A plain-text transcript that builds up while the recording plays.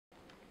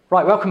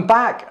Right, welcome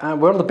back.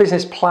 We're on the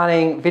business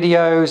planning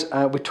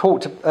videos. We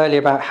talked earlier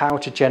about how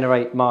to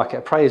generate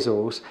market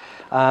appraisals,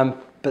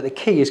 but the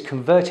key is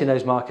converting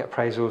those market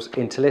appraisals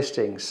into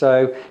listings.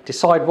 So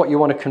decide what you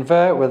want to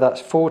convert, whether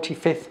that's 40,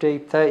 50,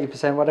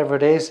 30%, whatever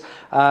it is.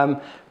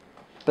 But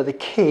the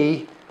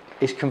key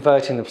is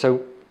converting them.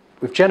 So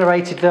we've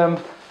generated them.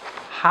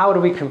 How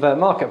do we convert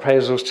market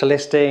appraisals to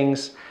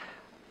listings?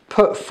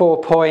 Put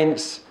 4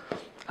 points,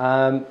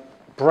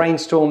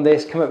 brainstorm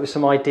this, come up with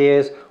some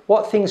ideas.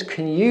 What things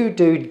can you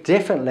do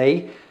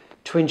differently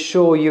to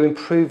ensure you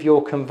improve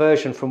your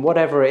conversion from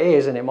whatever it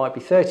is, and it might be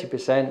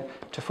 30%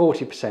 to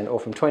 40%, or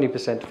from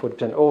 20% to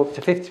 40%, or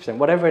to 50%,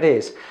 whatever it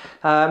is.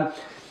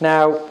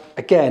 Now,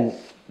 again,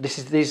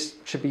 these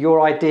should be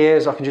your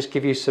ideas. I can just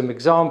give you some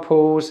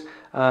examples.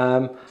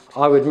 I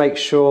would make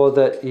sure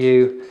that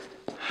you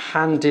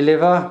hand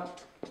deliver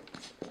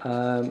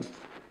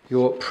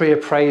your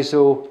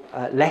pre-appraisal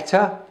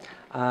letter.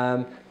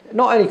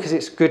 Not only because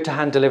it's good to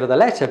hand deliver the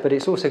letter, but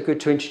it's also good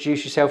to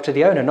introduce yourself to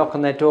the owner, knock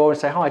on their door and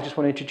say, hi, I just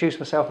want to introduce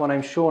myself. My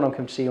name's Sean, I'm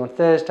coming to see you on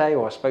Thursday,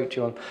 or I spoke to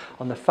you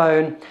on the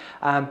phone.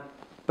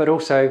 But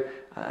also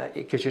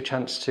it gives you a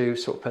chance to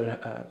sort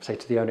of say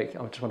to the owner,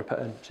 I just want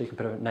to so you can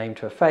put a name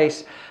to a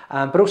face.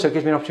 But also it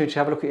gives me an opportunity to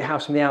have a look at your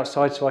house from the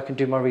outside so I can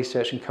do my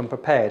research and come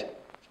prepared.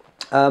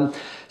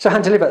 So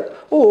hand deliver,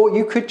 or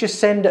you could just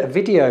send a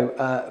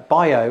video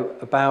bio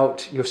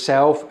about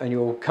yourself and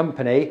your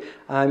company.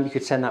 You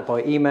could send that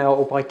by email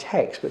or by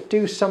text, but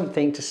do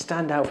something to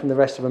stand out from the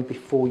rest of them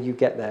before you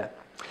get there.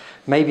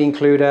 Maybe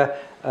include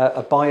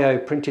a bio,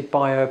 printed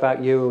bio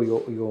about you,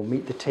 or your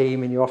meet the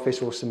team in your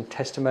office, or some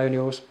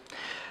testimonials.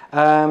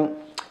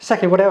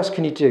 Secondly, what else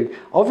can you do?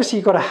 Obviously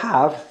you've got to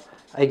have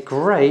a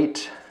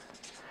great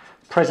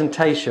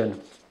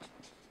presentation.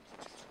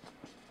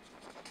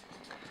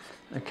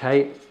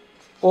 Okay,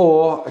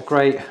 or a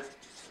great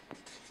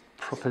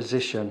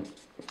proposition.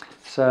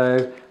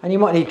 So, and you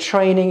might need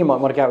training, you might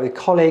want to go out with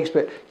colleagues,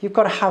 but you've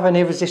got to have an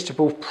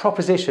irresistible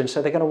proposition,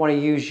 so they're going to want to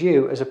use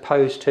you as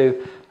opposed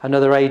to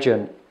another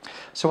agent.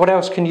 So what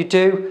else can you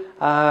do?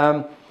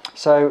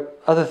 So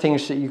other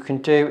things that you can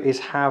do is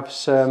have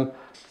some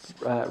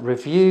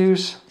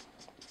reviews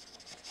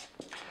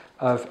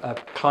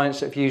of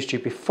clients that have used you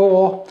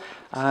before,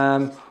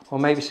 or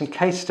maybe some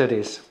case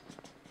studies.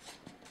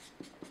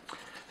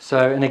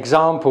 So, and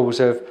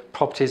examples of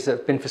properties that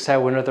have been for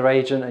sale with another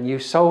agent and you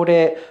sold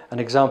it, an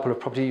example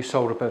of property you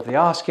sold above the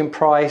asking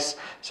price.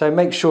 So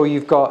make sure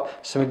you've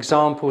got some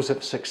examples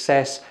of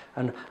success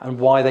and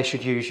why they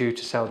should use you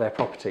to sell their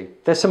property.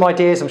 There's some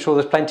ideas, I'm sure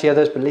there's plenty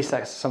others, but at least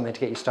that's something to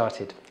get you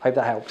started. Hope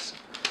that helps.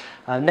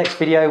 Next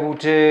video we'll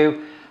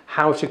do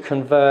how to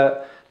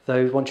convert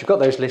those, once you've got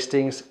those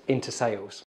listings, into sales.